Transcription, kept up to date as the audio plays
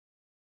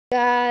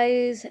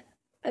Guys,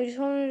 I just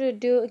wanted to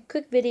do a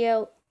quick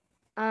video.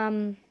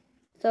 Um,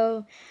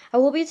 so I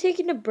will be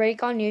taking a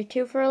break on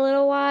YouTube for a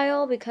little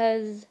while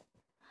because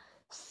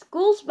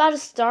school's about to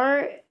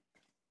start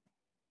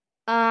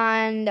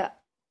and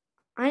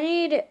I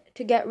need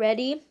to get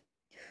ready.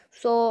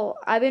 So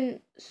I've been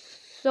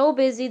so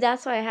busy.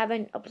 That's why I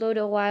haven't uploaded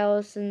a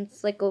while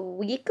since like a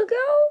week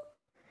ago.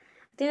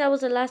 I think that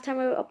was the last time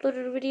I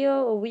uploaded a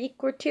video, a week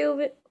or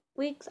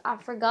weeks. I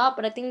forgot,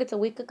 but I think it's a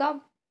week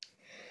ago.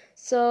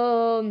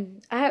 So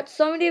I had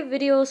so many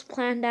videos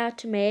planned out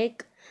to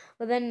make,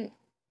 but then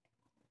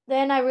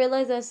I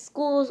realized that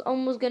school is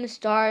almost gonna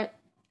start,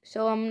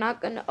 so I'm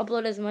not gonna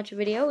upload as much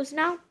videos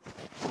now.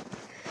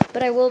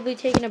 But I will be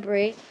taking a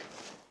break.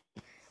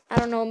 I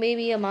don't know,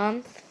 maybe a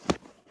month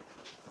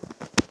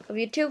of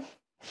YouTube,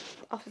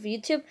 off of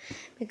YouTube,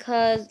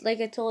 because like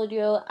I told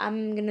you,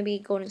 I'm gonna be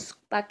going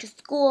back to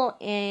school,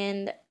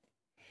 and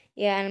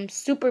yeah, and I'm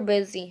super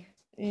busy.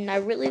 And I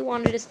really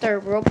wanted to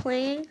start role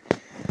playing.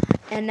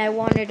 And I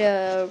wanted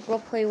to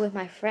roleplay with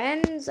my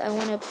friends. I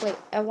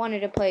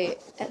wanted to play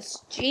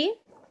SG,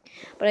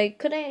 but I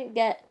couldn't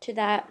get to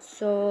that.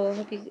 So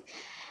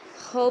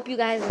hope you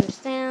guys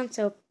understand.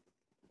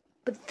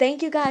 But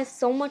thank you guys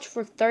so much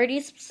for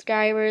 30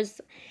 subscribers.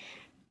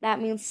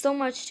 That means so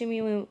much to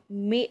me.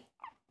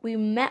 We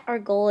met our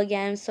goal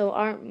again. So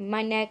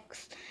my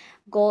next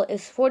goal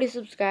is 40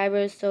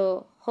 subscribers.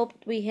 So hope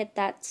we hit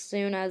that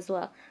soon as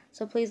well.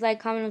 So please like,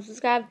 comment, and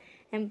subscribe.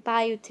 And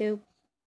bye, YouTube.